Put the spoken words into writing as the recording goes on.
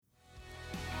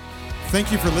Thank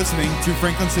you for listening to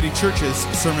Franklin City Church's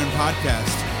Sermon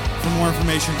Podcast. For more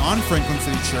information on Franklin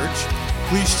City Church,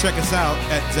 please check us out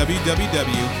at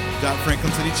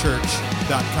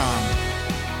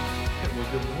www.franklincitychurch.com. Well,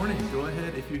 good morning. Go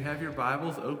ahead, if you have your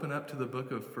Bibles, open up to the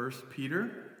book of 1 Peter.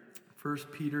 1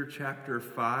 Peter chapter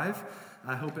 5.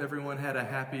 I hope everyone had a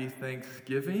happy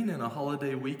Thanksgiving and a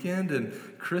holiday weekend, and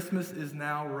Christmas is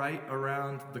now right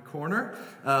around the corner,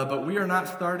 but we are not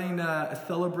starting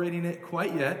celebrating it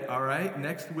quite yet, all right?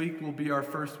 Next week will be our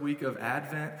first week of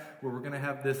Advent, where we're going to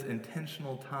have this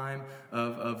intentional time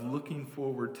of looking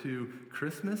forward to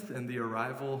Christmas and the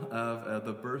arrival of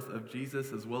the birth of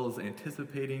Jesus, as well as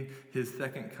anticipating his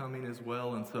second coming as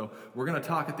well. And so we're going to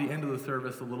talk at the end of the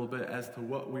service a little bit as to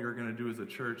what we are going to do as a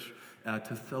church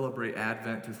to celebrate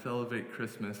Advent, to celebrate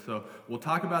Christmas. So we'll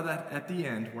talk about that at the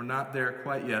end. We're not there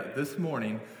quite yet. This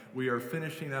morning, we are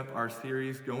finishing up our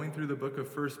series going through the book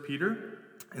of 1 Peter.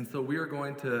 And so we are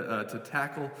going to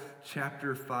tackle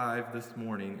chapter 5 this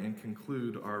morning and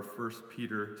conclude our 1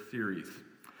 Peter series.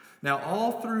 Now,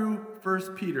 all through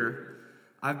 1 Peter,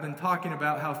 I've been talking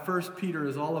about how 1 Peter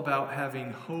is all about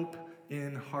having hope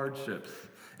in hardships.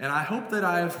 And I hope that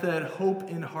I have said hope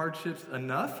in hardships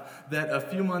enough that a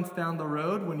few months down the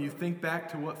road, when you think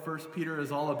back to what 1 Peter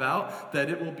is all about, that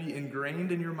it will be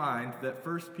ingrained in your mind that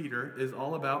 1 Peter is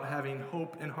all about having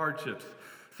hope in hardships.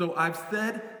 So I've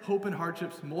said hope in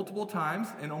hardships multiple times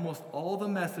in almost all the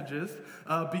messages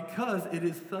because it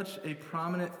is such a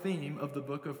prominent theme of the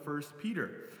book of 1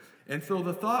 Peter. And so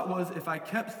the thought was, if I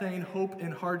kept saying hope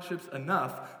in hardships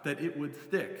enough, that it would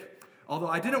stick. Although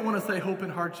I didn't want to say hope in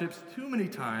hardships too many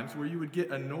times where you would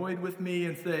get annoyed with me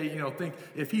and say, think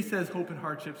if he says hope in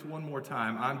hardships one more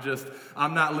time,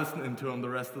 I'm not listening to him the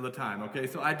rest of the time, okay?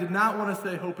 So I did not want to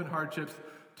say hope in hardships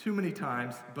too many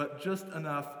times, but just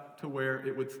enough to where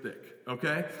it would stick,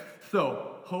 okay?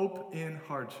 So, hope in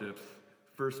hardships,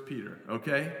 1 Peter,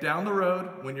 okay? Down the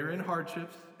road, when you're in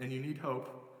hardships and you need hope,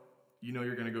 you know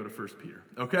you're going to go to 1 Peter,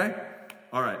 okay?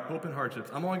 All right, hope and hardships.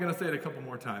 I'm only going to say it a couple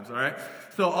more times, all right?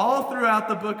 So all throughout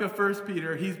the book of 1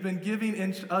 Peter, he's been giving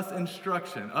us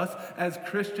instruction. Us as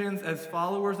Christians, as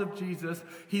followers of Jesus,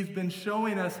 he's been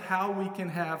showing us how we can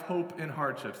have hope in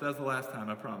hardships. That's the last time,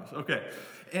 I promise. Okay.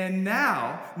 And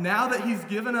now that he's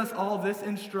given us all this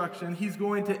instruction, he's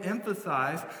going to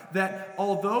emphasize that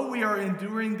although we are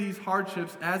enduring these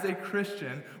hardships as a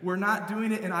Christian, we're not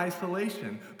doing it in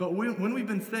isolation. But when we've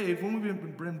been saved, when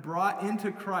we've been brought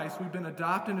into Christ, we've been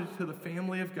adopted into the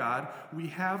family of God, we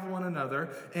have one another,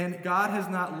 and God has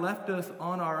not left us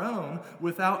on our own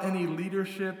without any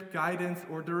leadership, guidance,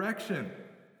 or direction.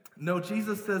 No,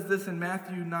 Jesus says this in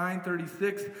Matthew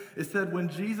 9:36. It said, when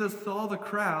Jesus saw the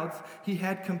crowds, he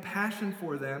had compassion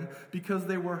for them because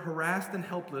they were harassed and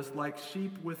helpless like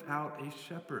sheep without a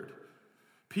shepherd.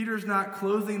 Peter's not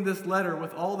closing this letter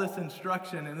with all this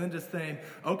instruction and then just saying,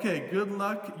 okay, good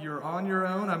luck, you're on your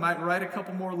own. I might write a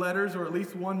couple more letters or at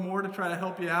least one more to try to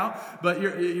help you out, but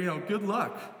good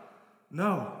luck.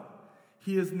 No.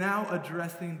 He is now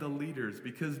addressing the leaders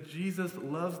because Jesus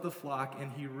loves the flock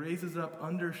and he raises up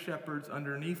under shepherds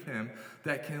underneath him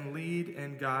that can lead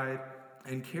and guide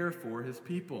and care for his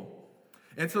people.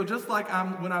 And so just like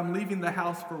when I'm leaving the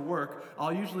house for work,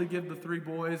 I'll usually give the three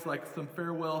boys like some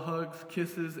farewell hugs,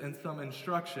 kisses, and some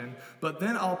instruction. But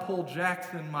then I'll pull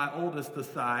Jackson, my oldest,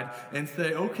 aside and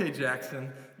say, okay,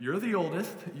 Jackson, you're the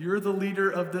oldest. You're the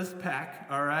leader of this pack,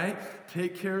 all right?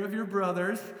 Take care of your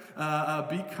brothers.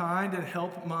 Be kind and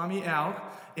help mommy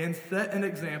out. And set an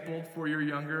example for your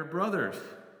younger brothers.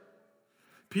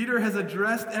 Peter has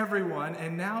addressed everyone,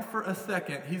 and now for a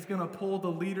second, he's going to pull the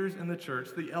leaders in the church,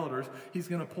 the elders, he's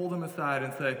going to pull them aside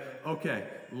and say, okay,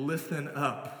 listen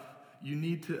up. He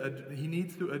needs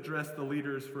to address the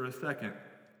leaders for a second.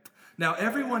 Now,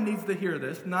 everyone needs to hear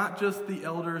this, not just the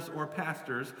elders or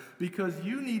pastors, because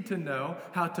you need to know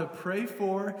how to pray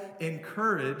for,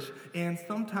 encourage, and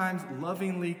sometimes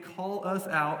lovingly call us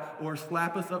out or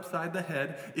slap us upside the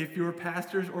head if your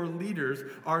pastors or leaders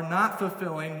are not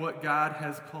fulfilling what God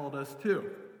has called us to.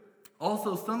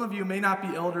 Also, some of you may not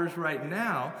be elders right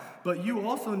now, but you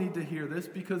also need to hear this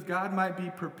because God might be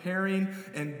preparing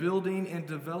and building and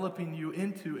developing you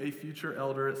into a future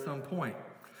elder at some point.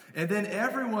 And then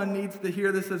everyone needs to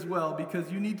hear this as well because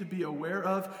you need to be aware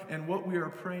of and what we are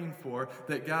praying for,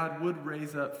 that God would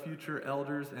raise up future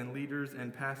elders and leaders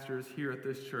and pastors here at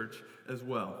this church as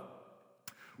well.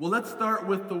 Well, let's start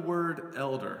with the word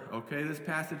elder, okay? This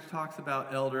passage talks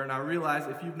about elder, and I realize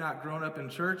if you've not grown up in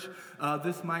church,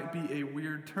 this might be a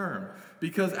weird term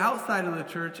because outside of the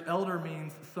church, elder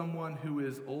means someone who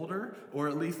is older or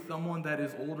at least someone that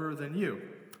is older than you.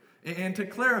 And to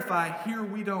clarify, here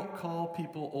we don't call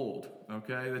people old,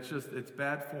 okay? It's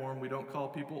bad form. We don't call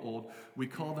people old. We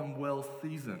call them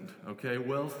well-seasoned, okay?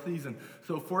 Well-seasoned.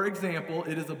 So, for example,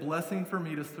 it is a blessing for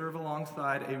me to serve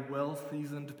alongside a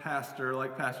well-seasoned pastor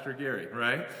like Pastor Gary,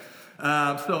 right?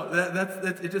 So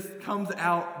it just comes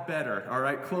out better, all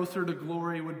right? Closer to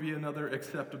glory would be another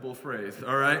acceptable phrase,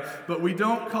 all right? But we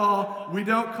don't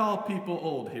call people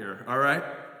old here, all right?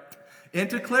 And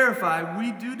to clarify,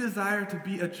 we do desire to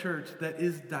be a church that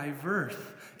is diverse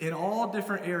in all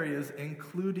different areas,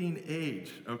 including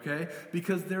age, okay?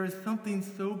 Because there is something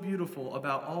so beautiful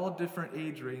about all different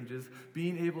age ranges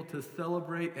being able to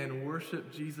celebrate and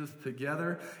worship Jesus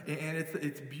together. And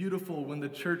it's beautiful when the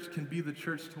church can be the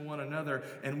church to one another,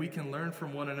 and we can learn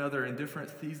from one another in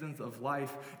different seasons of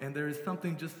life. And there is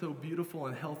something just so beautiful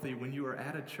and healthy when you are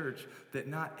at a church that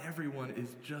not everyone is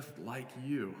just like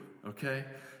you, okay?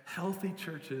 Healthy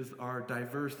churches are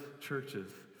diverse churches.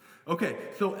 Okay,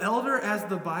 so elder as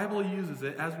the Bible uses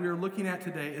it, as we are looking at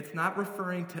today, it's not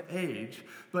referring to age,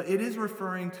 but it is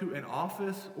referring to an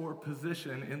office or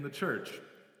position in the church.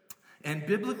 And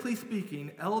biblically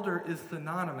speaking, elder is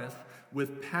synonymous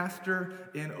with pastor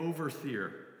and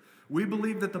overseer. We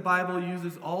believe that the Bible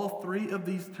uses all three of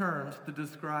these terms to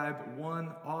describe one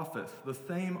office, the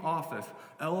same office: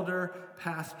 elder,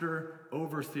 pastor,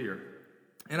 overseer.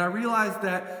 And I realize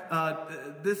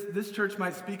that this church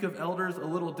might speak of elders a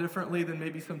little differently than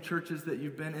maybe some churches that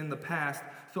you've been in the past.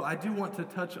 So I do want to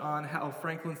touch on how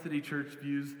Franklin City Church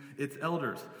views its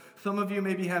elders. Some of you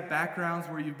maybe have backgrounds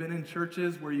where you've been in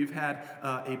churches where you've had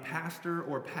a pastor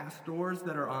or pastors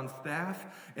that are on staff,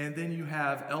 and then you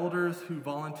have elders who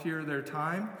volunteer their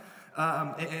time.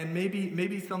 And maybe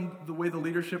the way the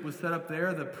leadership was set up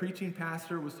there, the preaching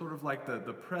pastor was sort of like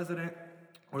the president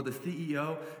or the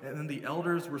CEO, and then the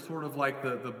elders were sort of like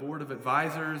the board of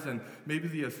advisors, and maybe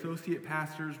the associate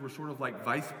pastors were sort of like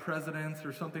vice presidents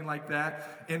or something like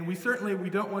that. And we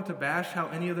don't want to bash how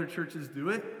any other churches do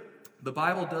it. The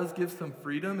Bible does give some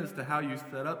freedom as to how you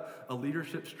set up a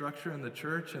leadership structure in the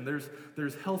church, and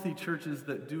there's healthy churches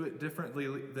that do it differently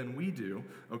than we do,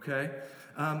 okay?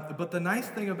 But the nice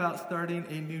thing about starting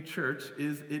a new church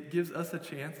is it gives us a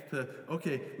chance to,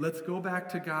 okay, let's go back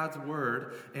to God's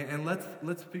Word, and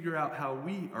let's figure out how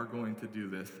we are going to do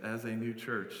this as a new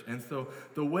church. And so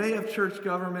the way of church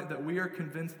government that we are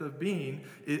convinced of being,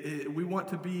 we want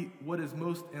to be what is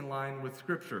most in line with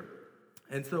Scripture.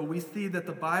 And so we see that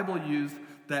the Bible used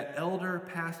that elder,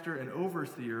 pastor, and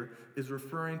overseer is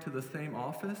referring to the same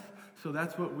office. So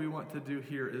that's what we want to do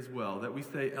here as well, that we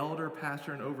say elder,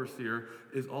 pastor, and overseer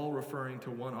is all referring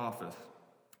to one office.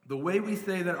 The way we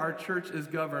say that our church is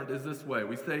governed is this way.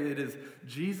 We say it is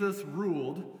Jesus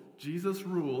ruled,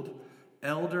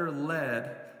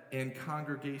 elder-led, and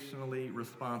congregationally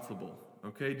responsible.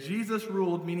 Okay, Jesus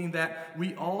ruled, meaning that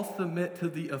we all submit to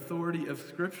the authority of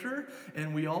Scripture,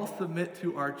 and we all submit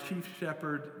to our chief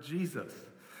shepherd, Jesus.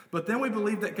 But then we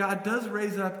believe that God does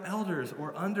raise up elders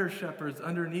or under-shepherds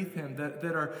underneath him that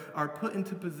are put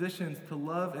into positions to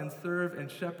love and serve and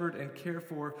shepherd and care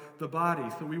for the body.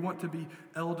 So we want to be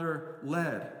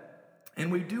elder-led.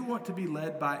 And we do want to be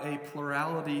led by a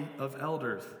plurality of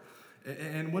elders.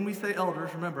 And when we say elders,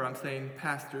 remember, I'm saying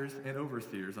pastors and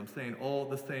overseers. I'm saying all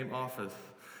the same office.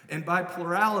 And by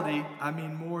plurality, I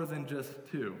mean more than just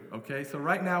two, okay? So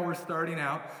right now we're starting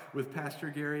out with Pastor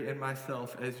Gary and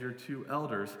myself as your two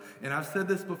elders. And I've said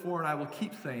this before, and I will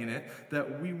keep saying it,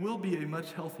 that we will be a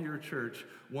much healthier church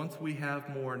once we have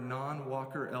more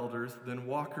non-Walker elders than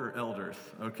Walker elders,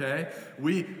 okay?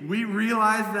 We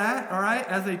realize that, all right?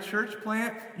 As a church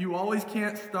plant, you always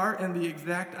can't start in the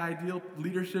exact ideal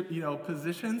leadership,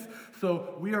 positions.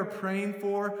 So we are praying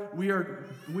we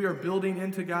are building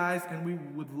into guys, and we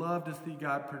would love to see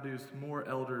God produce more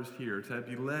elders here, to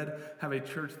have a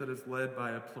church that is led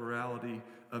by a plurality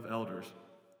of elders.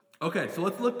 Okay, so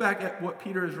let's look back at what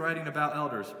Peter is writing about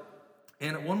elders.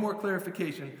 And one more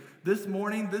clarification. This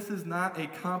morning, this is not a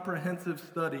comprehensive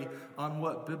study on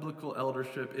what biblical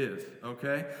eldership is,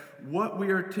 okay? What we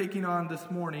are taking on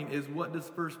this morning is what does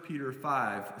 1 Peter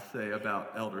 5 say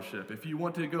about eldership. If you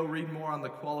want to go read more on the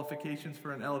qualifications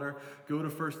for an elder, go to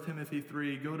 1 Timothy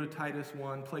 3, go to Titus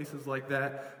 1, places like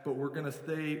that. But we're going to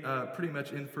stay pretty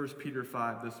much in 1 Peter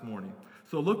 5 this morning.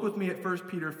 So look with me at 1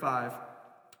 Peter 5,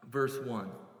 verse 1.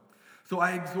 So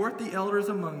I exhort the elders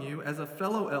among you as a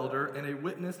fellow elder and a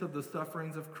witness of the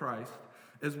sufferings of Christ,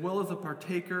 as well as a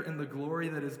partaker in the glory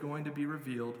that is going to be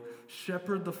revealed.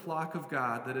 Shepherd the flock of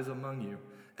God that is among you,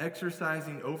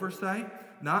 exercising oversight,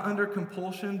 not under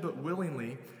compulsion but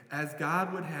willingly, as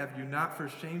God would have you, not for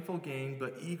shameful gain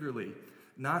but eagerly,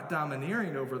 not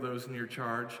domineering over those in your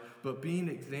charge, but being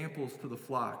examples to the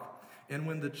flock. And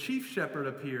when the chief shepherd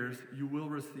appears, you will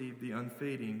receive the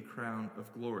unfading crown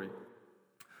of glory.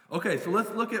 Okay, so let's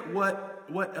look at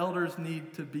what elders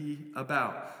need to be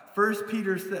about. First,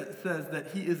 Peter says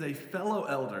that he is a fellow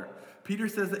elder. Peter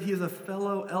says that he is a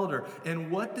fellow elder.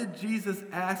 And what did Jesus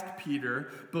ask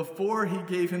Peter before he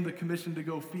gave him the commission to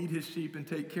go feed his sheep and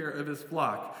take care of his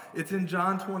flock? It's in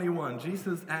John 21.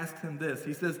 Jesus asked him this.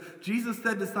 He says, Jesus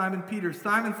said to Simon Peter,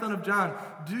 Simon, son of John,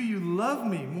 do you love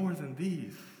me more than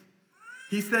these?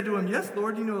 He said to him, yes,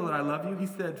 Lord, you know that I love you. He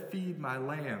said, feed my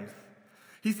lambs.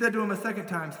 He said to him a second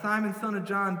time, Simon, son of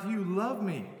John, do you love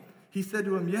me? He said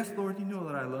to him, yes, Lord, you know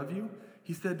that I love you.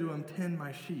 He said to him, tend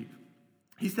my sheep.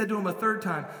 He said to him a third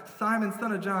time, Simon,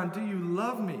 son of John, do you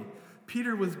love me?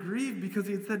 Peter was grieved because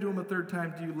he had said to him a third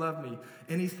time, do you love me?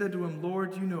 And he said to him,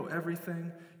 Lord, you know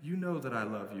everything. You know that I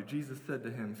love you. Jesus said to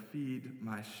him, feed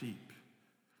my sheep.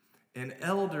 An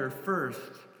elder first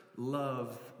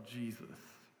loves Jesus.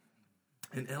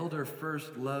 An elder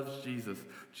first loves Jesus.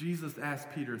 Jesus asked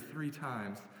Peter 3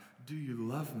 times, do you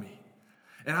love me?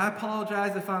 And I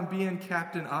apologize if I'm being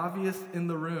Captain Obvious in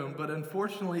the room, but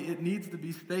unfortunately it needs to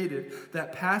be stated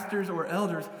that pastors or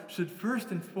elders should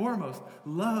first and foremost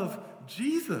love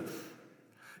Jesus.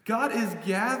 God is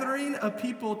gathering a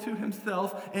people to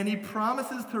himself, and he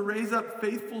promises to raise up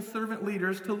faithful servant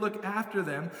leaders to look after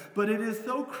them. But it is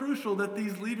so crucial that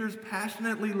these leaders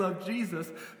passionately love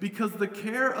Jesus, because the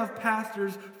care of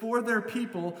pastors for their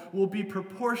people will be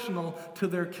proportional to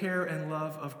their care and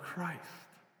love of Christ.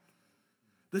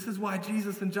 This is why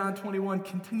Jesus in John 21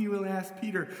 continually asks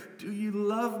Peter, do you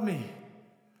love me?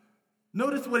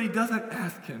 Notice what he doesn't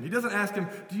ask him. He doesn't ask him,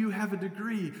 do you have a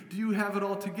degree? Do you have it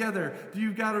all together? Do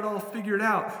you got it all figured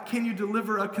out? Can you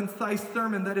deliver a concise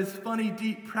sermon that is funny,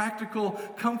 deep, practical,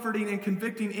 comforting, and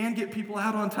convicting, and get people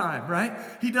out on time, right?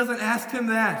 He doesn't ask him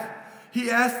that.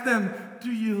 He asks them, do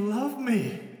you love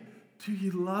me? Do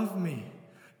you love me?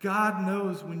 God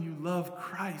knows when you love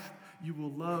Christ, you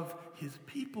will love his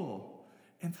people.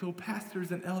 And so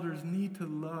pastors and elders need to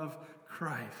love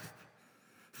Christ.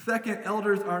 Second,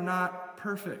 elders are not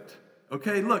perfect.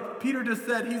 Okay, look, Peter just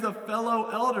said he's a fellow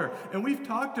elder. And we've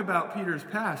talked about Peter's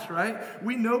past, right?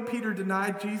 We know Peter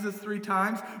denied Jesus 3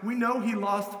 times. We know he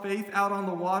lost faith out on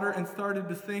the water and started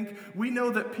to sink. We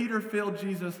know that Peter failed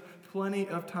Jesus plenty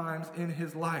of times in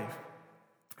his life.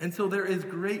 And so there is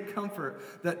great comfort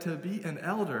that to be an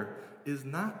elder is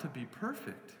not to be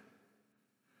perfect.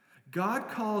 God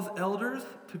calls elders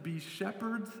to be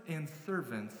shepherds and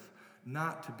servants,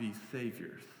 not to be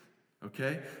saviors.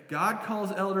 Okay? God calls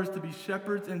elders to be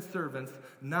shepherds and servants,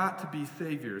 not to be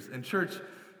saviors. And church,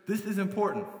 this is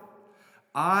important.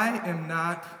 I am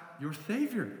not your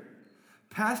savior.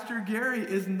 Pastor Gary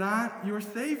is not your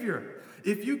savior.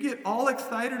 If you get all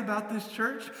excited about this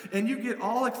church and you get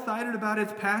all excited about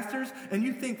its pastors and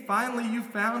you think finally you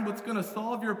found what's going to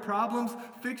solve your problems,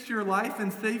 fix your life,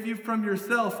 and save you from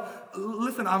yourself,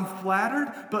 listen, I'm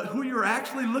flattered, but who you're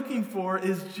actually looking for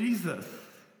is Jesus.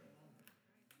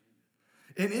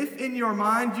 And if in your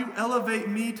mind you elevate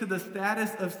me to the status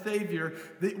of Savior,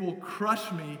 it will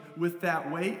crush me with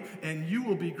that weight, and you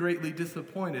will be greatly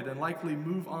disappointed and likely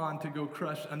move on to go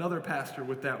crush another pastor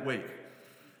with that weight.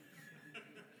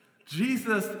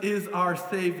 Jesus is our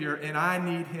Savior, and I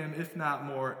need him, if not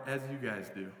more, as you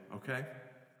guys do, okay?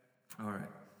 All right.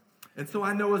 And so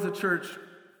I know as a church,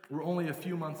 we're only a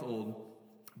few months old,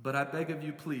 but I beg of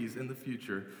you, please, in the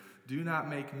future, do not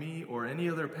make me or any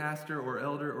other pastor or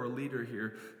elder or leader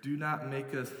here, do not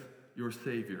make us your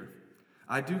Savior.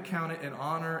 I do count it an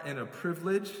honor and a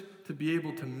privilege to be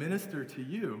able to minister to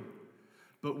you,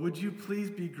 but would you please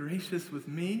be gracious with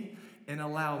me and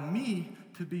allow me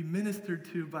to be ministered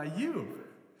to by you?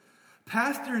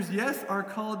 Pastors, yes, are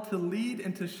called to lead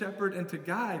and to shepherd and to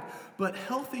guide, but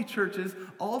healthy churches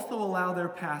also allow their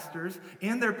pastors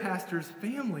and their pastors'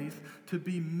 families to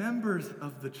be members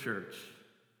of the church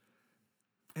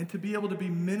and to be able to be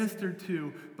ministered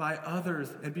to by others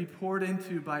and be poured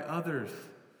into by others.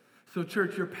 So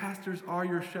church, your pastors are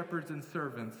your shepherds and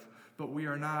servants, but we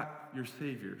are not your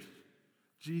saviors.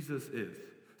 Jesus is.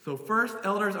 So first,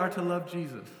 elders are to love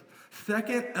Jesus.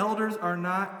 Second, elders are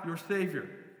not your savior.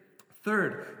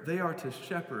 Third, they are to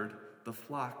shepherd the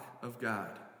flock of God.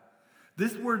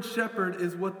 This word shepherd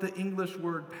is what the English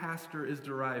word pastor is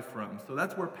derived from. So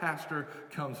that's where pastor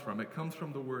comes from. It comes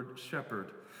from the word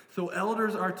shepherd. So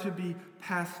elders are to be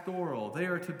pastoral. They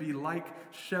are to be like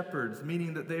shepherds,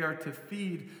 meaning that they are to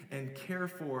feed and care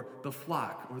for the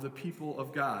flock or the people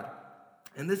of God.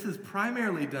 And this is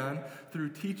primarily done through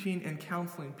teaching and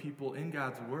counseling people in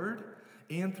God's word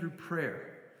and through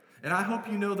prayer. And I hope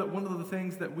you know that one of the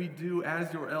things that we do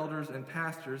as your elders and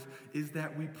pastors is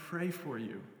that we pray for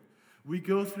you. We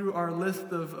go through our list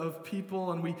of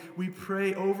people and we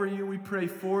pray over you, we pray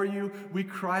for you, we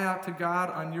cry out to God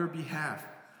on your behalf.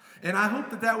 And I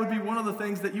hope that would be one of the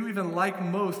things that you even like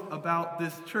most about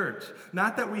this church.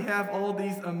 Not that we have all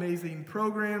these amazing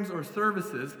programs or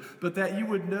services, but that you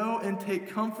would know and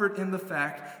take comfort in the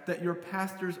fact that your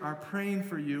pastors are praying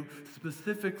for you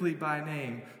specifically by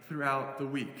name throughout the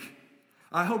week.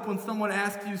 I hope when someone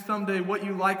asks you someday what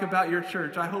you like about your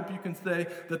church, I hope you can say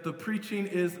that the preaching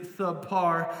is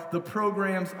subpar, the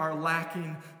programs are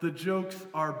lacking, the jokes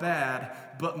are bad,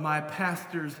 but my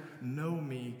pastors know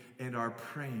me and are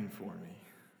praying for me.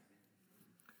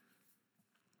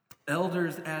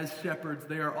 Elders as shepherds,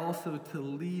 they are also to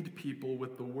lead people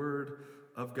with the word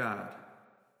of God.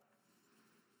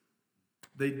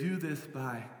 They do this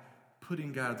by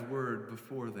putting God's word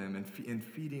before them and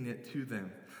feeding it to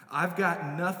them. I've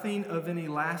got nothing of any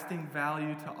lasting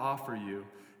value to offer you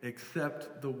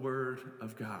except the word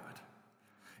of God.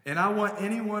 And I want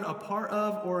anyone a part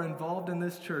of or involved in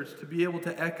this church to be able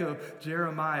to echo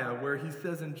Jeremiah, where he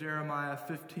says in Jeremiah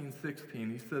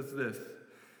 15:16, he says this.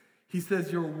 He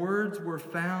says, "Your words were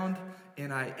found,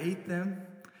 and I ate them,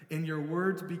 and your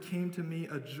words became to me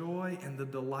a joy and the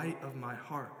delight of my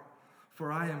heart.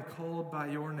 For I am called by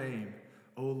your name,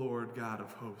 O Lord God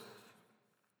of hosts."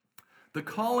 The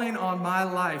calling on my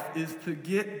life is to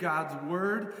get God's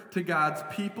word to God's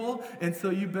people, and so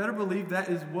you better believe that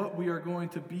is what we are going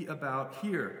to be about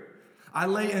here. I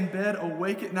lay in bed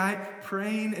awake at night,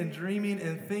 praying and dreaming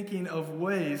and thinking of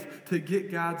ways to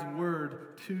get God's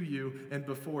word to you and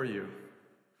before you.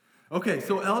 Okay,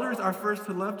 so elders are first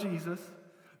to love Jesus.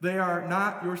 They are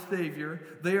not your Savior.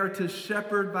 They are to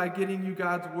shepherd by getting you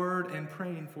God's word and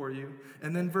praying for you.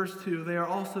 And then verse 2, they are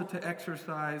also to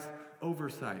exercise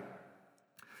oversight.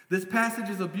 This passage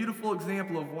is a beautiful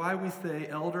example of why we say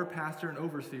elder, pastor, and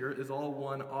overseer is all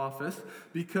one office,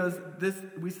 because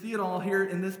we see it all here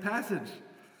in this passage.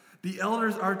 The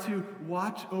elders are to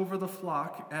watch over the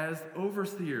flock as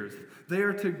overseers. They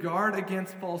are to guard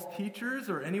against false teachers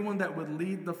or anyone that would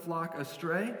lead the flock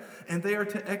astray, and they are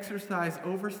to exercise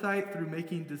oversight through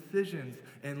making decisions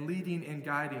and leading and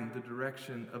guiding the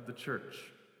direction of the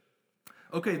church.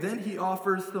 Okay, then he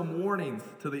offers some warnings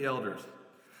to the elders.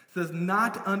 It says,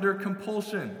 not under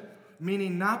compulsion,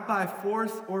 meaning not by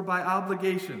force or by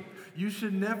obligation. You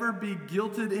should never be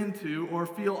guilted into or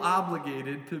feel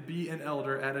obligated to be an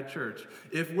elder at a church.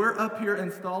 If we're up here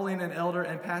installing an elder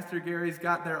and Pastor Gary's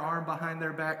got their arm behind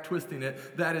their back twisting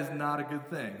it, that is not a good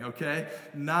thing, okay?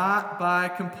 Not by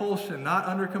compulsion, not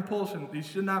under compulsion. You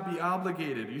should not be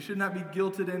obligated. You should not be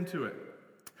guilted into it.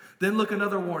 Then look,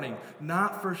 another warning,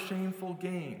 not for shameful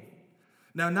gain.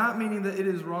 Now, not meaning that it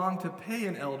is wrong to pay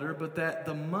an elder, but that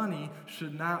the money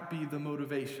should not be the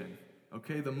motivation.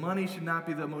 Okay, the money should not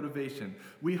be the motivation.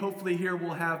 We hopefully here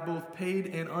will have both paid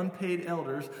and unpaid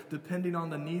elders, depending on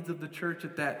the needs of the church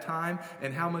at that time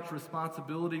and how much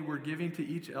responsibility we're giving to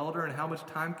each elder and how much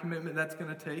time commitment that's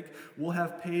going to take. We'll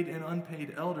have paid and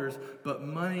unpaid elders, but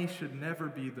money should never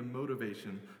be the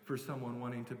motivation for someone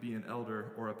wanting to be an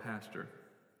elder or a pastor.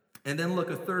 And then look,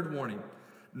 a third warning.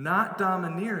 Not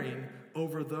domineering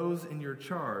over those in your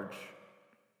charge,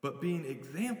 but being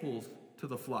examples to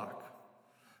the flock.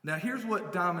 Now, here's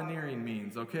what domineering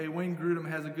means, okay? Wayne Grudem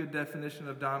has a good definition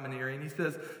of domineering. He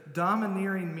says,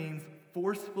 domineering means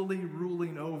forcefully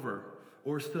ruling over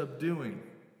or subduing,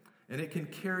 and it can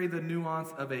carry the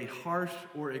nuance of a harsh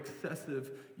or excessive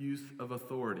use of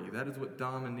authority. That is what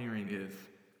domineering is.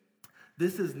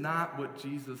 This is not what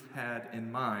Jesus had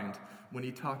in mind when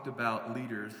he talked about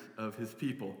leaders of his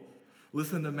people.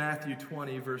 Listen to Matthew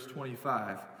 20, verse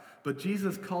 25. But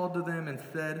Jesus called to them and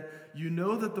said, "You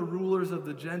know that the rulers of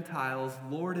the Gentiles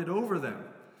lord it over them,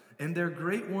 and their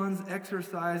great ones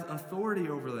exercise authority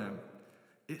over them.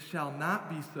 It shall not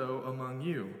be so among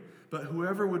you. But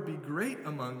whoever would be great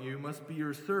among you must be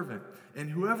your servant, and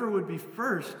whoever would be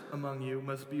first among you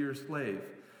must be your slave.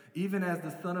 Even as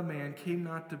the Son of Man came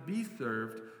not to be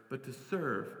served, but to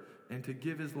serve, and to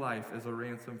give his life as a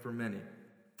ransom for many."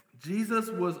 Jesus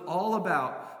was all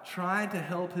about trying to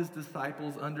help his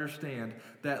disciples understand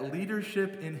that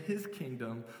leadership in his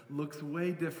kingdom looks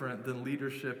way different than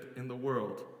leadership in the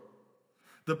world.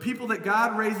 The people that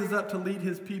God raises up to lead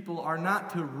his people are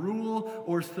not to rule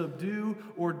or subdue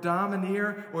or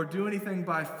domineer or do anything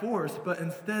by force, but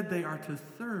instead they are to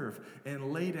serve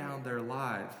and lay down their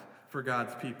lives for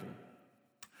God's people.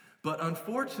 But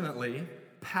unfortunately,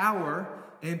 power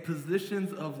and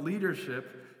positions of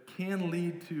leadership can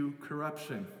lead to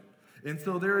corruption. And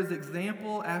so there is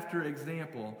example after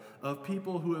example of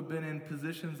people who have been in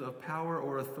positions of power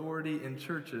or authority in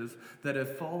churches that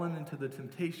have fallen into the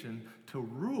temptation to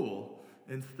rule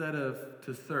instead of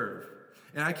to serve.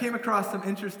 And I came across some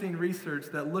interesting research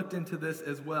that looked into this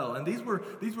as well. And these were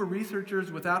researchers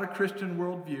without a Christian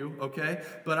worldview, okay?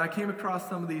 But I came across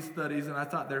some of these studies, and I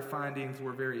thought their findings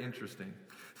were very interesting.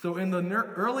 So in the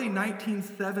early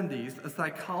 1970s, a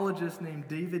psychologist named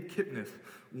David Kipnis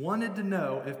wanted to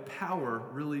know if power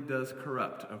really does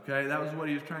corrupt, okay? That was what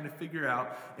he was trying to figure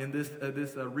out in this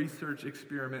research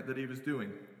experiment that he was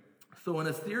doing. So in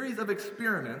a series of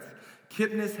experiments,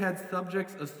 Kipnis had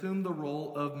subjects assume the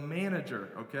role of manager,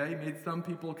 okay? He made some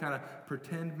people kind of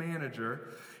pretend manager.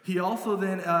 He also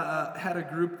then had a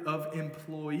group of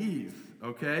employees,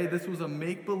 okay? This was a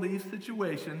make-believe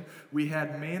situation. We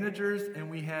had managers and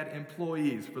we had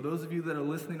employees. For those of you that are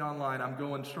listening online, I'm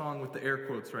going strong with the air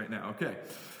quotes right now, okay?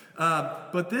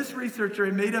 But this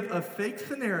researcher made up a fake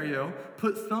scenario,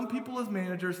 put some people as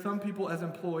managers, some people as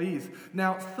employees.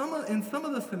 Now, in some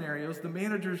of the scenarios, the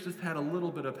managers just had a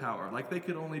little bit of power, like they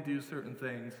could only do certain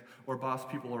things or boss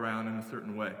people around in a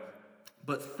certain way.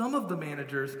 But some of the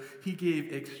managers, he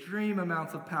gave extreme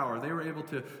amounts of power. They were able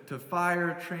to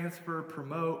fire, transfer,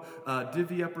 promote,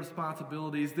 divvy up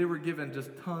responsibilities. They were given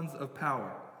just tons of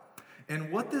power. And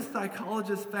what this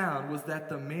psychologist found was that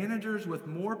the managers with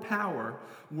more power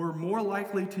were more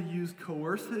likely to use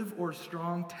coercive or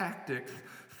strong tactics,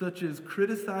 such as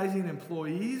criticizing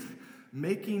employees,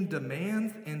 making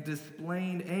demands, and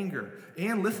displaying anger.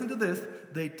 And listen to this,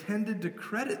 they tended to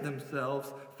credit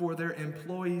themselves for their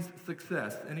employees'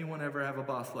 success. Anyone ever have a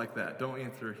boss like that? Don't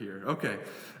answer here. Okay.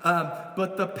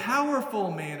 But the powerful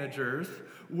managers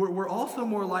were also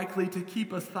more likely to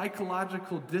keep a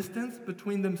psychological distance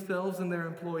between themselves and their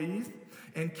employees.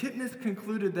 And Kipnis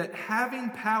concluded that having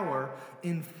power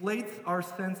inflates our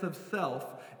sense of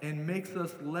self and makes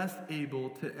us less able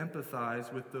to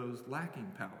empathize with those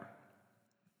lacking power.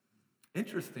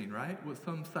 Interesting, right? What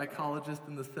some psychologists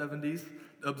in the 70s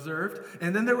observed.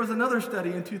 And then there was another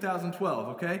study in 2012,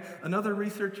 okay? Another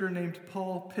researcher named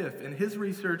Paul Piff, and his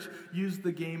research used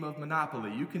the game of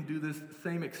Monopoly. You can do this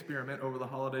same experiment over the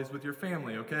holidays with your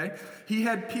family, okay? He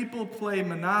had people play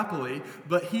Monopoly,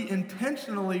 but he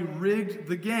intentionally rigged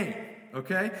the game.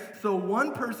 Okay? So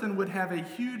one person would have a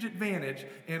huge advantage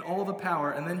and all the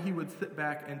power, and then he would sit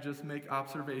back and just make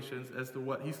observations as to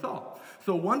what he saw.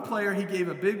 So one player he gave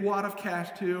a big wad of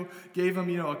cash to, gave him,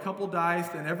 a couple dice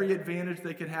and every advantage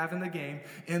they could have in the game,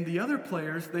 and the other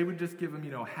players, they would just give him,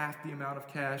 half the amount of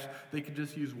cash. They could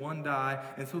just use one die,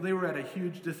 and so they were at a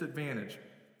huge disadvantage.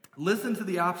 Listen to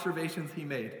the observations he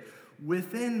made.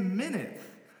 Within minutes,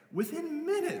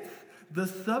 the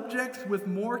subjects with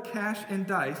more cash and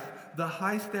dice, the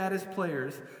high-status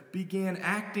players, began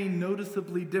acting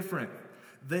noticeably different.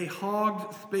 They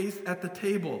hogged space at the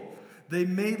table. They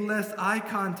made less eye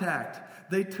contact.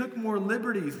 They took more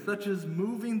liberties, such as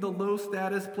moving the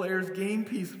low-status player's game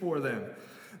piece for them.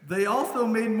 They also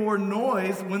made more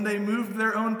noise when they moved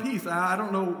their own piece. I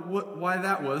don't know why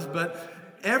that was, but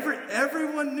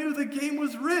everyone knew the game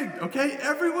was rigged, okay?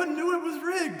 Everyone knew it was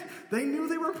rigged. They knew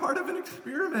they were part of an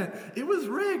experiment. It was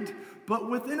rigged. But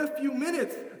within a few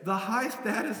minutes, the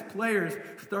high-status players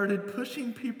started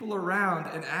pushing people around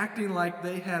and acting like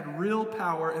they had real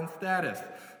power and status.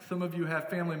 Some of you have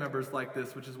family members like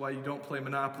this, which is why you don't play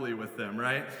Monopoly with them,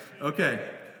 right? Okay.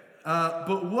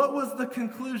 But what was the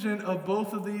conclusion of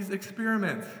both of these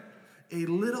experiments? A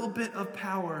little bit of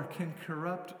power can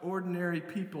corrupt ordinary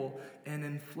people and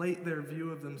inflate their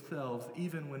view of themselves,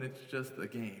 even when it's just a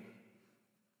game.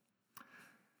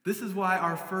 This is why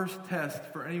our first test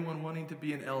for anyone wanting to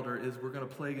be an elder is we're going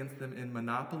to play against them in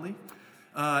Monopoly.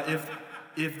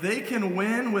 If they can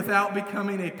win without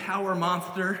becoming a power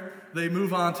monster, they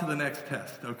move on to the next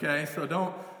test, okay?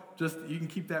 So you can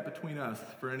keep that between us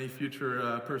for any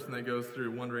future person that goes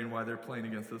through wondering why they're playing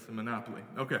against us in Monopoly.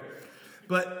 Okay.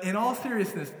 But in all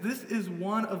seriousness, this is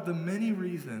one of the many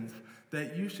reasons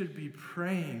that you should be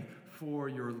praying for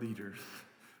your leaders.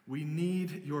 We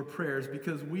need your prayers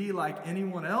because we, like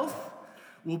anyone else,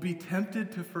 will be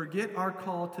tempted to forget our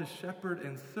call to shepherd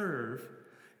and serve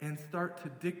and start to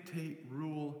dictate,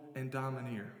 rule, and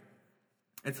domineer.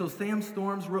 And so Sam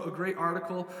Storms wrote a great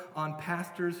article on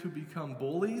pastors who become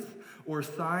bullies or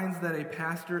signs that a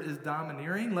pastor is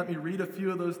domineering. Let me read a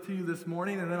few of those to you this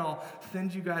morning, and then I'll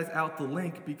send you guys out the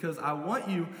link because I want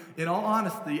you, in all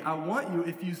honesty,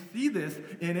 if you see this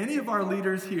in any of our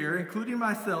leaders here, including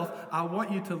myself, I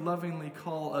want you to lovingly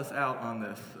call us out on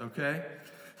this, okay?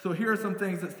 So here are some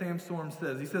things that Sam Storms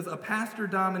says. He says, a pastor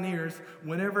domineers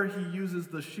whenever he uses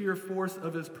the sheer force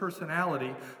of his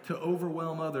personality to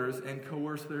overwhelm others and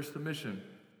coerce their submission.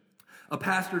 A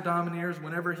pastor domineers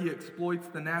whenever he exploits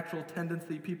the natural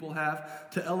tendency people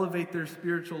have to elevate their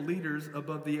spiritual leaders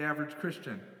above the average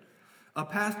Christian. A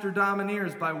pastor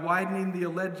domineers by widening the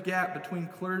alleged gap between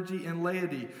clergy and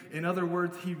laity. In other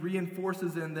words, he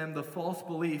reinforces in them the false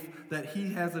belief that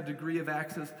he has a degree of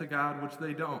access to God which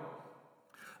they don't.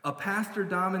 A pastor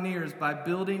domineers by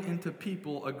building into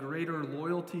people a greater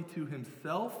loyalty to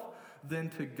himself than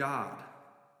to God.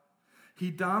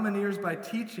 He domineers by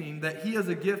teaching that he has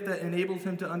a gift that enables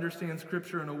him to understand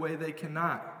Scripture in a way they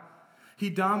cannot. He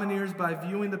domineers by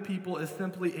viewing the people as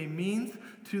simply a means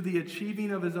to the achieving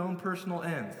of his own personal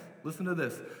ends. Listen to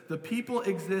this. The people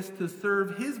exist to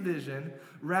serve his vision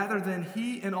rather than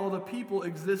he and all the people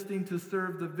existing to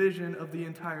serve the vision of the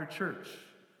entire church.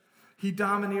 He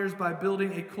domineers by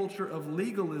building a culture of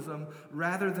legalism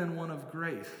rather than one of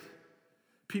grace.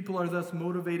 People are thus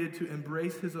motivated to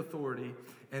embrace his authority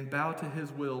and bow to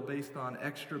his will based on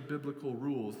extra biblical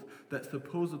rules that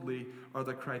supposedly are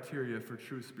the criteria for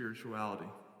true spirituality.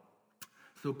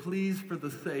 So please, for the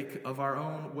sake of our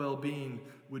own well-being,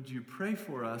 would you pray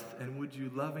for us and would you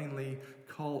lovingly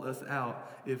call us out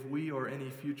if we or any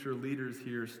future leaders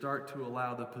here start to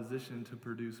allow the position to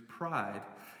produce pride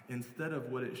instead of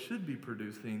what it should be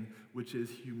producing, which is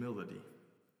humility.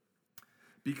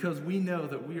 Because we know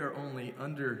that we are only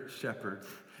under shepherds,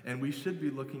 and we should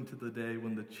be looking to the day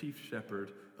when the chief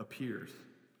shepherd appears.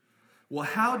 Well,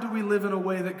 how do we live in a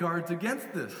way that guards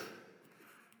against this?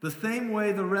 The same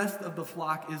way the rest of the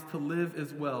flock is to live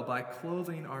as well, by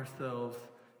clothing ourselves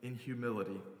in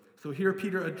humility. So here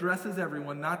Peter addresses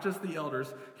everyone, not just the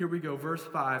elders. Here we go, verse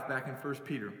 5, back in 1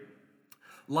 Peter.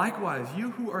 Likewise,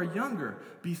 you who are younger,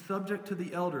 be subject to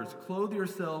the elders. Clothe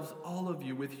yourselves, all of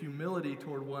you, with humility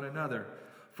toward one another.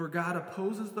 For God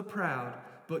opposes the proud,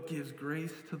 but gives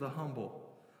grace to the humble.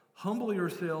 Humble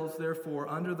yourselves, therefore,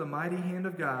 under the mighty hand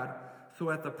of God, so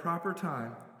at the proper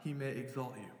time he may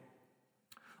exalt you.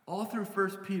 All through 1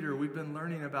 Peter, we've been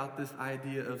learning about this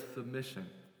idea of submission,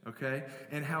 okay?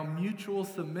 And how mutual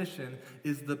submission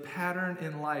is the pattern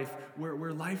in life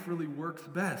where life really works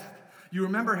best. You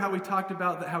remember how we talked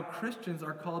about that how Christians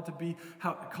are called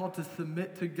to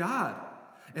submit to God.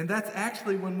 And that's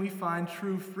actually when we find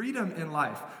true freedom in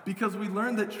life, because we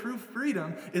learn that true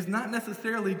freedom is not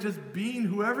necessarily just being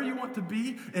whoever you want to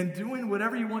be and doing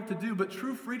whatever you want to do, but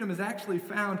true freedom is actually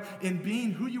found in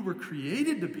being who you were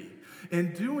created to be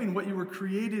and doing what you were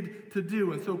created to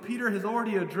do. And so Peter has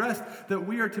already addressed that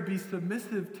we are to be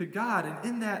submissive to God, and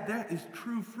in that is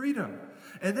true freedom.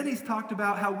 And then he's talked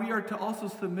about how we are to also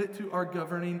submit to our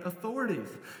governing authorities.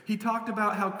 He talked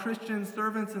about how Christian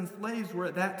servants and slaves were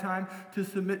at that time to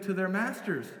submit to their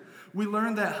masters. We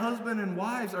learned that husband and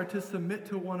wives are to submit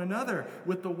to one another,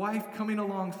 with the wife coming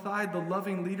alongside the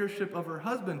loving leadership of her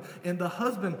husband, and the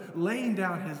husband laying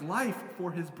down his life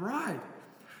for his bride.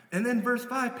 And then verse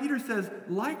 5, Peter says,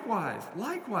 likewise,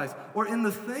 or in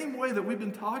the same way that we've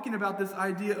been talking about this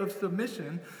idea of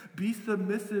submission, be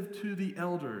submissive to the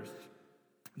elders.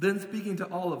 Then speaking to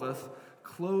all of us,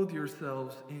 clothe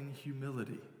yourselves in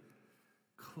humility.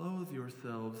 Clothe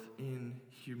yourselves in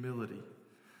humility.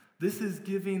 This is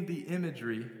giving the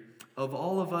imagery of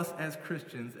all of us as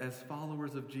Christians, as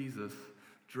followers of Jesus,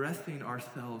 dressing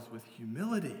ourselves with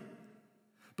humility.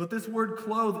 But this word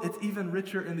clothe, it's even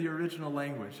richer in the original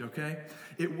language, okay?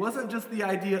 It wasn't just the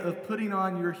idea of putting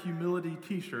on your humility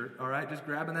t-shirt, all right? Just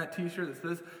grabbing that t-shirt that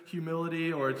says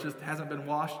humility, or it just hasn't been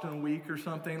washed in a week or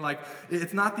something. Like,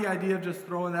 it's not the idea of just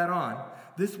throwing that on.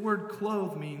 This word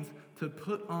clothe means to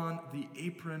put on the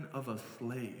apron of a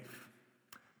slave.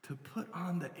 To put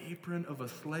on the apron of a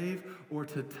slave, or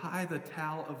to tie the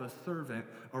towel of a servant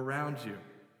around you.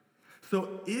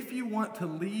 So if you want to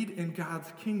lead in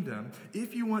God's kingdom,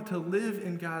 if you want to live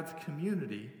in God's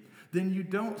community, then you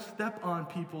don't step on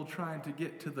people trying to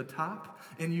get to the top,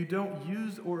 and you don't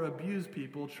use or abuse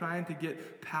people trying to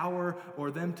get power or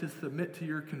them to submit to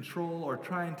your control or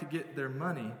trying to get their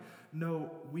money.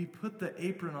 No, we put the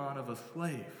apron on of a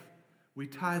slave. We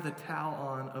tie the towel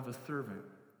on of a servant.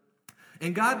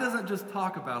 And God doesn't just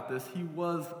talk about this, he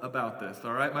was about this,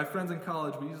 all right? My friends in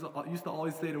college, we used to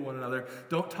always say to one another,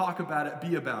 don't talk about it,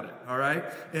 be about it, all right?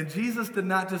 And Jesus did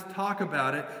not just talk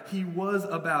about it, he was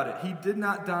about it. He did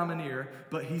not domineer,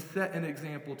 but he set an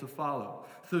example to follow.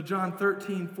 So John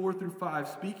 13,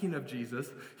 4-5, speaking of Jesus,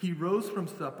 he rose from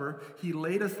supper, he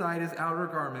laid aside his outer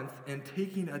garments, and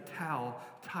taking a towel,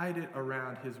 tied it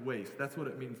around his waist. That's what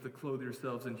it means to clothe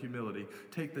yourselves in humility.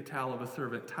 Take the towel of a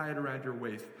servant, tie it around your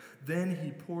waist. Then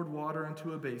he poured water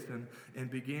into a basin and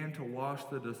began to wash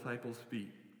the disciples'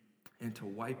 feet and to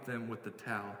wipe them with the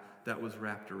towel that was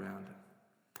wrapped around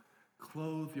him.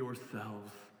 Clothe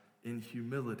yourselves in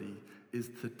humility is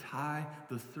to tie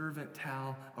the servant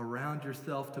towel around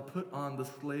yourself, to put on the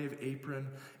slave apron,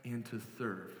 and to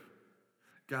serve.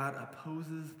 God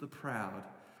opposes the proud,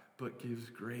 but gives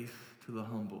grace to the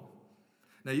humble.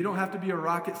 Now, you don't have to be a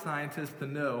rocket scientist to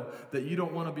know that you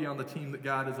don't want to be on the team that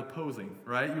God is opposing,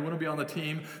 right? You want to be on the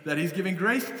team that he's giving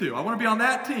grace to. I want to be on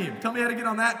that team. Tell me how to get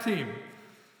on that team.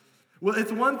 Well,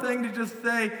 it's one thing to just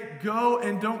say, go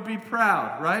and don't be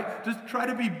proud, right? Just try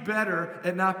to be better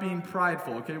at not being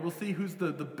prideful, okay? We'll see who's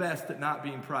the best at not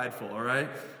being prideful, all right?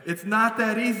 It's not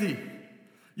that easy.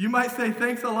 You might say,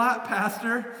 thanks a lot,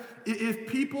 Pastor. If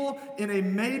people in a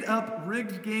made-up,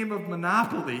 rigged game of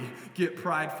Monopoly get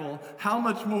prideful, how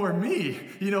much more me,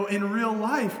 in real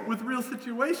life, with real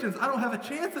situations? I don't have a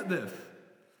chance at this.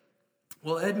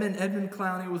 Well, Edmund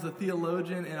Clowney was a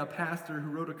theologian and a pastor who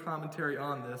wrote a commentary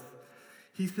on this.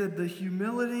 He said, the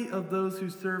humility of those who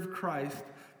serve Christ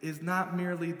is not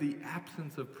merely the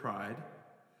absence of pride.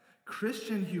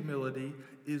 Christian humility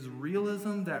is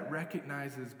realism that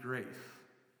recognizes grace.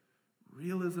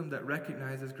 Realism that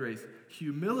recognizes grace.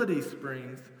 Humility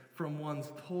springs from one's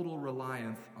total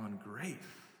reliance on grace.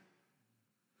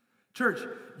 Church,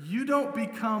 you don't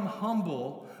become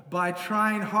humble by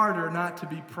trying harder not to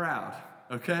be proud,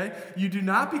 okay? You do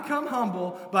not become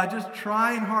humble by just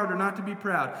trying harder not to be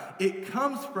proud. It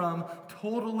comes from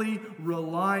totally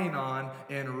relying on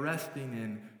and resting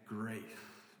in grace.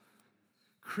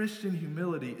 Christian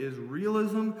humility is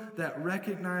realism that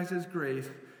recognizes grace.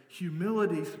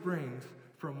 Humility springs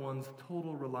from one's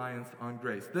total reliance on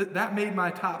grace. That made my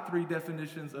top 3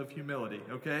 definitions of humility,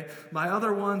 okay? My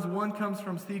other ones, one comes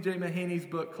from C.J. Mahaney's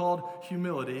book called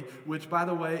Humility, which, by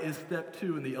the way, is step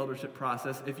 2 in the eldership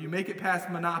process. If you make it past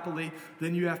Monopoly,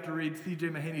 then you have to read C.J.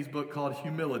 Mahaney's book called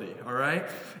Humility, all right?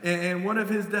 And one of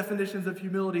his definitions of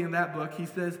humility in that book, he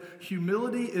says,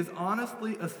 humility is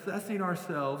honestly assessing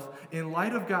ourselves in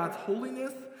light of God's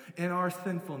holiness and our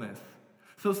sinfulness.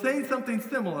 So saying something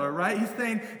similar, right? He's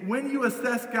saying when you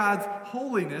assess God's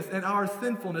holiness and our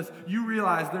sinfulness, you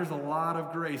realize there's a lot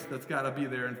of grace that's got to be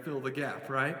there and fill the gap,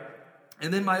 right?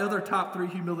 And then my other top 3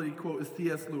 humility quote is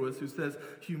C.S. Lewis, who says,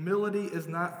 humility is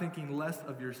not thinking less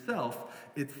of yourself,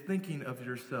 it's thinking of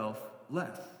yourself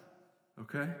less,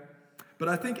 okay? But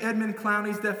I think Edmund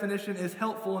Clowney's definition is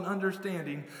helpful in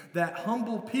understanding that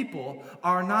humble people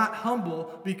are not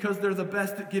humble because they're the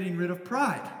best at getting rid of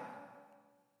pride.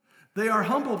 They are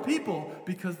humble people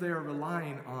because they are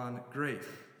relying on grace.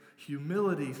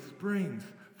 Humility springs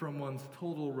from one's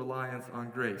total reliance on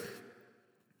grace.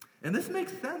 And this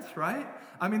makes sense, right?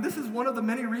 I mean, this is one of the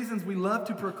many reasons we love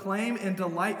to proclaim and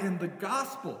delight in the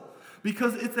gospel,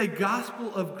 because it's a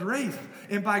gospel of grace.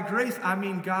 And by grace, I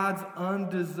mean God's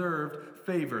undeserved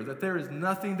favor, that there is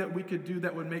nothing that we could do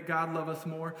that would make God love us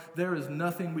more. There is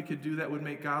nothing we could do that would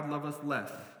make God love us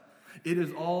less. It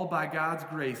is all by God's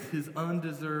grace, his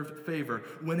undeserved favor.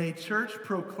 When a church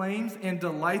proclaims and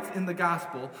delights in the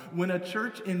gospel, when a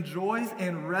church enjoys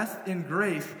and rests in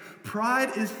grace,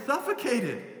 pride is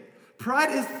suffocated.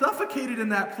 Pride is suffocated in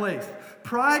that place.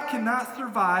 Pride cannot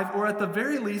survive, or at the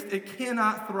very least, it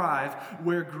cannot thrive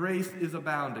where grace is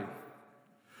abounding.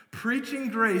 Preaching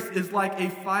grace is like a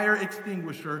fire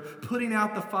extinguisher, putting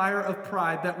out the fire of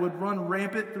pride that would run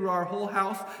rampant through our whole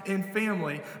house and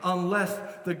family unless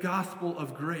the gospel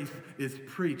of grace is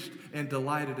preached and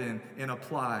delighted in and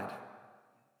applied.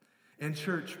 And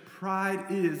church, pride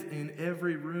is in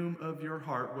every room of your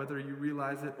heart, whether you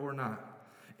realize it or not.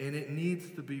 And it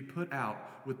needs to be put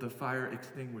out with the fire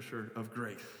extinguisher of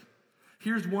grace.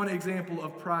 Here's one example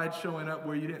of pride showing up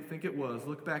where you didn't think it was.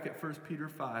 Look back at 1 Peter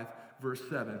 5, verse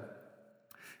 7.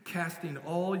 Casting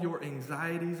all your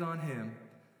anxieties on him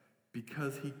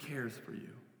because he cares for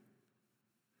you.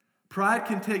 Pride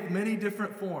can take many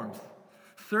different forms.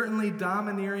 Certainly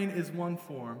domineering is one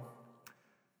form,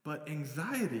 but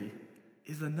anxiety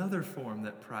is another form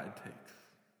that pride takes.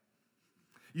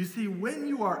 You see, when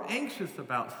you are anxious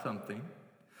about something,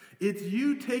 it's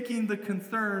you taking the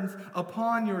concerns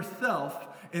upon yourself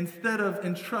instead of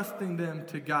entrusting them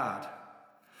to God.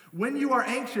 When you are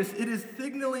anxious, it is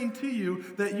signaling to you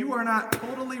that you are not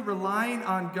totally relying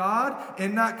on God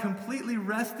and not completely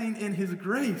resting in his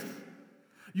grace.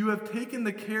 You have taken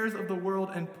the cares of the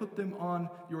world and put them on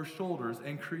your shoulders,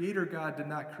 and Creator God did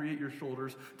not create your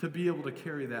shoulders to be able to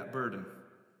carry that burden.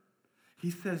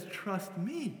 He says, trust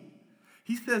me.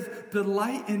 He says,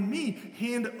 delight in me.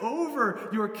 Hand over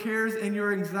your cares and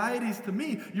your anxieties to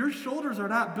me. Your shoulders are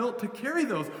not built to carry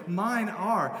those. Mine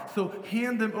are. So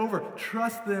hand them over.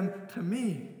 Trust them to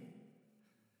me.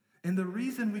 And the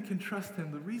reason we can trust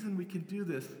him, the reason we can do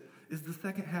this is the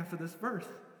second half of this verse.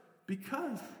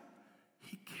 Because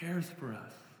he cares for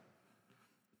us.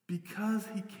 Because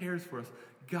he cares for us.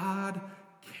 God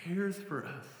cares for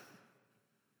us.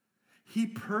 He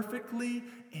perfectly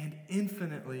and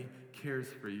infinitely cares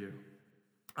for you.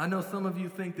 I know some of you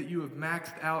think that you have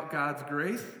maxed out God's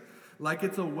grace, like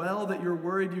it's a well that you're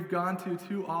worried you've gone to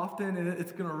too often and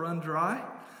it's going to run dry.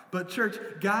 But church,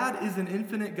 God is an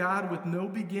infinite God with no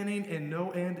beginning and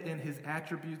no end, and his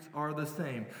attributes are the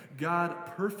same. God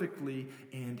perfectly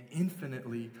and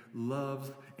infinitely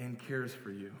loves and cares for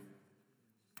you.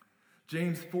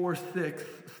 James 4:6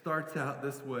 starts out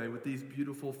this way with these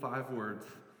beautiful 5 words.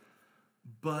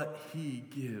 But he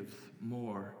gives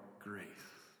more grace.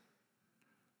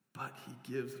 But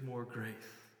he gives more grace.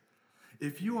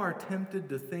 If you are tempted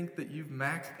to think that you've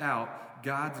maxed out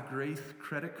God's grace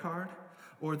credit card,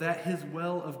 or that his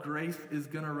well of grace is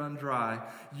going to run dry,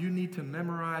 you need to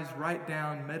memorize, write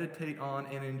down, meditate on,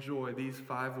 and enjoy these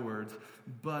 5 words.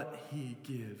 But he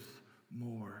gives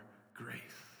more grace.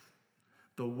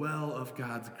 The well of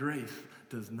God's grace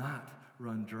does not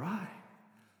run dry.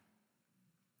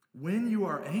 When you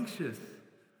are anxious,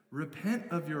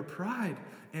 repent of your pride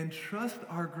and trust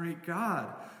our great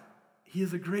God. He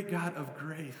is a great God of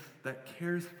grace that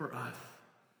cares for us.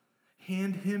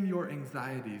 Hand him your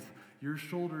anxieties. Your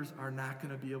shoulders are not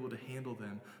going to be able to handle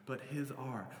them, but his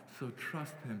are. So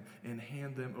trust him and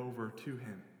hand them over to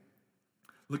him.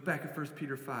 Look back at 1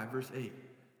 Peter 5, verse 8.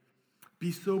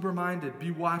 Be sober-minded, be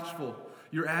watchful.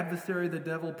 Your adversary, the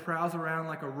devil, prowls around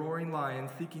like a roaring lion,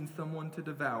 seeking someone to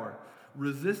devour.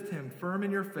 Resist him, firm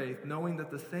in your faith, knowing that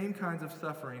the same kinds of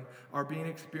suffering are being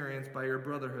experienced by your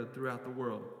brotherhood throughout the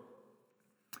world.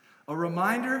 A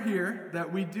reminder here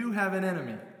that we do have an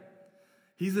enemy.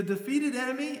 He's a defeated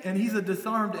enemy, and he's a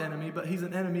disarmed enemy, but he's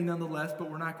an enemy nonetheless,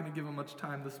 but we're not going to give him much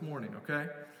time this morning, okay?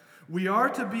 We are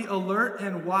to be alert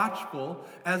and watchful,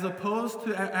 as opposed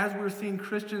to, as we're seeing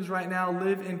Christians right now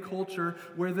live in culture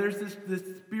where there's this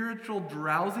spiritual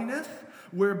drowsiness,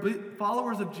 where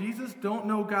followers of Jesus don't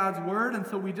know God's word, and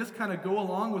so we just kind of go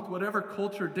along with whatever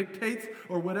culture dictates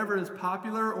or whatever is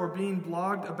popular or being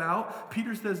blogged about.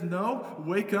 Peter says, no,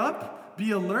 wake up,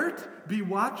 be alert, be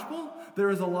watchful. There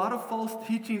is a lot of false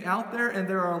teaching out there, and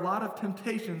there are a lot of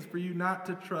temptations for you not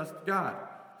to trust God.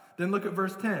 Then look at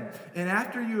verse 10. And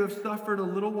after you have suffered a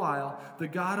little while, the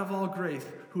God of all grace,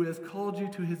 who has called you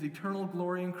to his eternal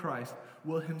glory in Christ,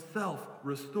 will himself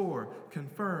restore,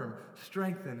 confirm,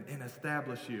 strengthen, and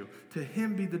establish you. To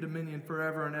him be the dominion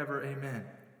forever and ever. Amen.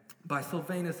 By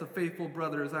Silvanus, a faithful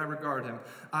brother as I regard him,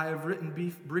 I have written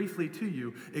briefly to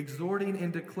you, exhorting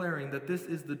and declaring that this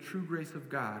is the true grace of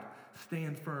God.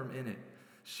 Stand firm in it.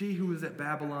 She who is at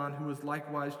Babylon, who was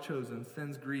likewise chosen,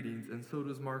 sends greetings, and so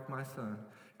does Mark, my son.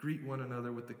 Greet one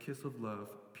another with the kiss of love.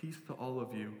 Peace to all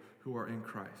of you who are in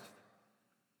Christ.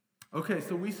 Okay,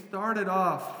 so we started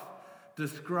off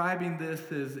describing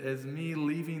this as me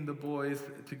leaving the boys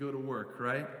to go to work,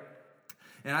 right?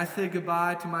 And I say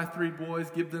goodbye to my 3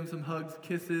 boys, give them some hugs,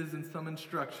 kisses, and some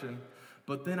instruction.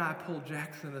 But then I pull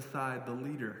Jackson aside, the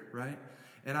leader, right?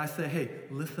 And I say, hey,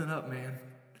 listen up, man.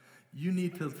 You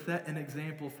need to set an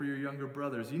example for your younger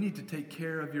brothers. You need to take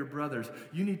care of your brothers.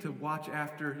 You need to watch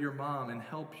after your mom and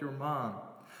help your mom.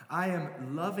 I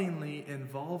am lovingly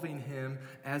involving him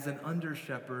as an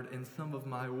under-shepherd in some of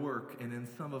my work and in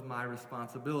some of my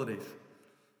responsibilities.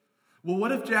 Well,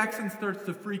 what if Jackson starts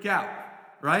to freak out,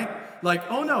 right? Like,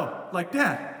 oh no, like,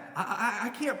 Dad,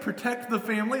 I can't protect the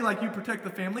family like you protect the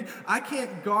family. I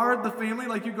can't guard the family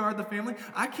like you guard the family.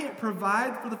 I can't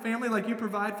provide for the family like you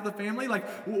provide for the family. Like,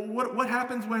 what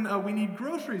happens when we need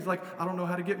groceries? Like, I don't know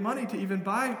how to get money to even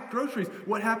buy groceries.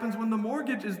 What happens when the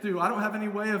mortgage is due? I don't have any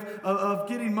way of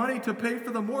getting money to pay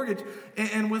for the mortgage.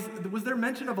 And was there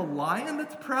mention of a lion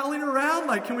that's prowling around?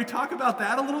 Like, can we talk about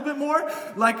that a little bit more?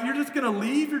 Like, you're just going to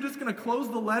leave? You're just going to close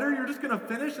the letter? You're just going to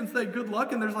finish and say good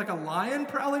luck and there's like a lion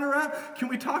prowling around? Can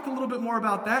we talk a little bit more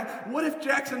about that? What if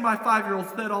Jackson, my 5-year-old,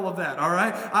 said all of that, all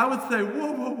right? I would say,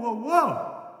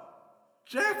 whoa.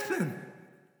 Jackson,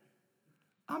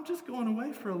 I'm just going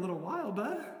away for a little while,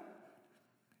 bud.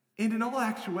 And in all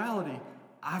actuality,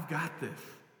 I've got this,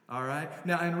 all right?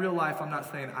 Now, in real life, I'm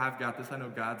not saying I've got this. I know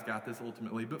God's got this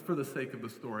ultimately, but for the sake of the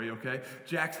story, okay?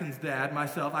 Jackson's dad,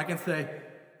 myself, I can say,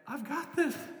 I've got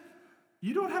this.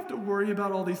 You don't have to worry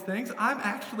about all these things. I'm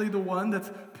actually the one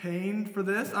that's paying for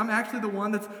this. I'm actually the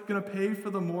one that's going to pay for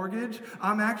the mortgage.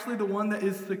 I'm actually the one that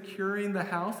is securing the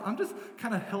house. I'm just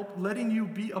kind of letting you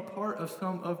be a part of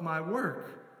some of my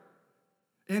work.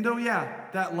 And oh yeah,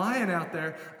 that lion out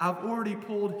there, I've already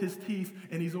pulled his teeth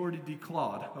and he's already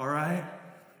declawed, all right?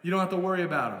 You don't have to worry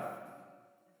about him.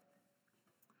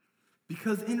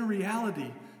 Because in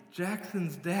reality,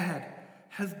 Jackson's dad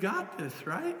has got this,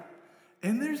 right?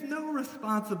 And there's no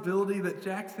responsibility that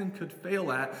Jackson could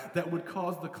fail at that would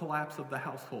cause the collapse of the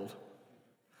household.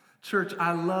 Church,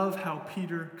 I love how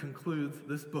Peter concludes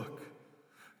this book.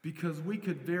 Because we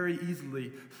could very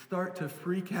easily start to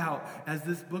freak out as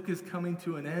this book is coming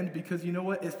to an end, because you know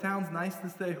what? It sounds nice to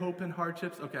say hope in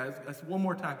hardships. Okay, that's one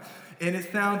more time. And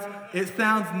it sounds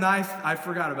nice. I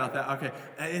forgot about that. Okay.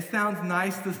 It sounds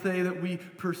nice to say that we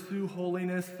pursue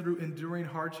holiness through enduring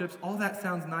hardships. All that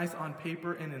sounds nice on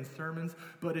paper and in sermons,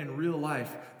 but in real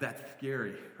life, that's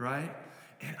scary, right?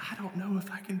 And I don't know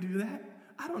if I can do that.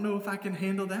 I don't know if I can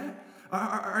handle that.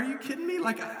 Are you kidding me?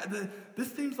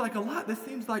 This seems like a lot. This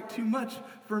seems like too much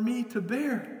for me to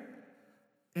bear.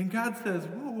 And God says,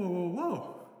 whoa, whoa, whoa,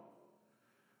 whoa.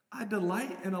 I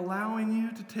delight in allowing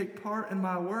you to take part in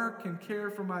my work and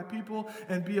care for my people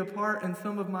and be a part in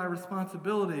some of my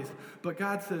responsibilities. But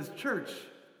God says, church,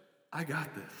 I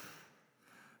got this.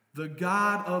 The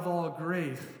God of all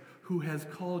grace who has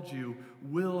called you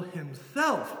will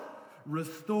himself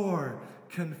restore,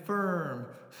 confirm,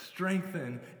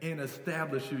 strengthen, and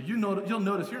establish you. You'll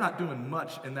notice you're not doing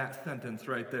much in that sentence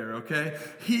right there, okay?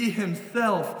 He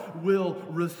himself will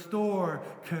restore,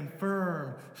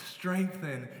 confirm,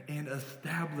 strengthen, and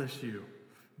establish you.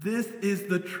 This is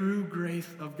the true grace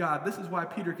of God. This is why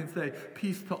Peter can say,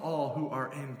 peace to all who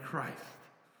are in Christ.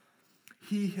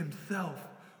 He himself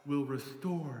will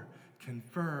restore,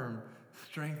 confirm,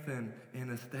 strengthen, and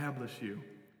establish you.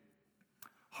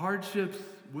 Hardships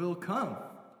will come.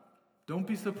 Don't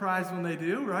be surprised when they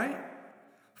do, right?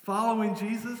 Following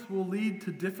Jesus will lead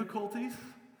to difficulties.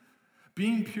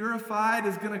 Being purified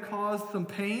is going to cause some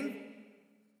pain.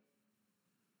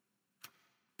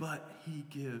 But he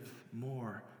gives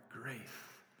more grace,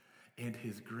 and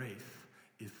his grace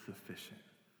is sufficient.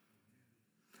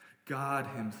 God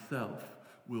himself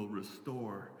will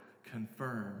restore,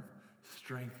 confirm,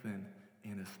 strengthen,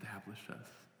 and establish us.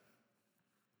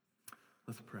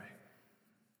 Let's pray.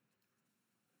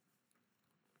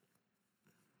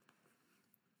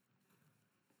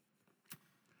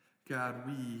 God,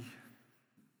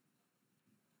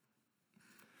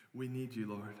 we need you,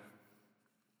 Lord.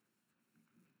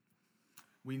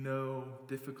 We know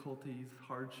difficulties,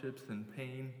 hardships, and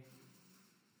pain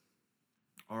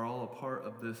are all a part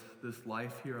of this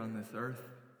life here on this earth.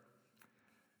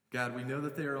 God, we know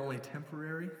that they are only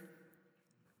temporary,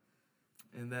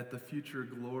 and that the future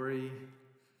glory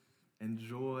and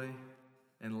joy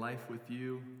and life with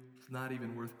you is not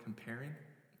even worth comparing.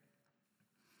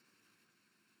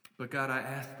 But God, I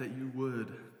ask that you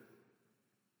would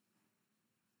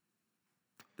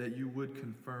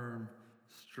confirm,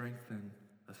 strengthen,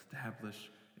 establish,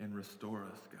 and restore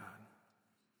us, God.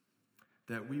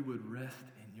 That we would rest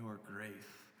in your grace,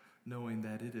 knowing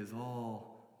that it is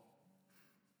all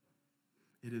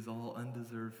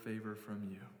undeserved favor from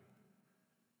you.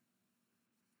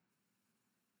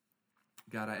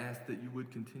 God, I ask that you would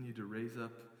continue to raise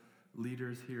up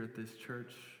leaders here at this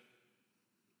church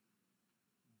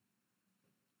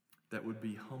that would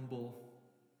be humble,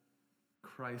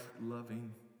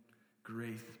 Christ-loving,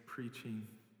 grace-preaching.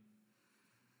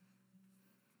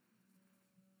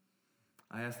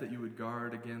 I ask that you would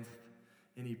guard against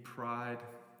any pride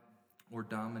or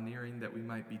domineering that we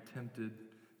might be tempted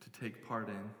to take part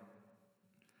in.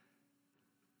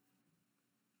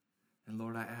 And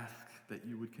Lord, I ask that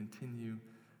you would continue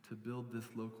to build this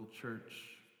local church,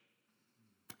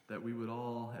 that we would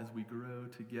all, as we grow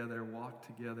together, walk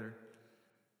together,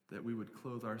 that we would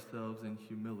clothe ourselves in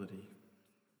humility.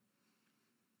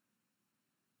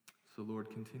 So Lord,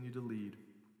 continue to lead.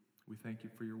 We thank you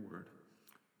for your word.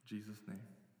 In Jesus' name,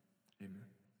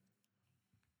 amen.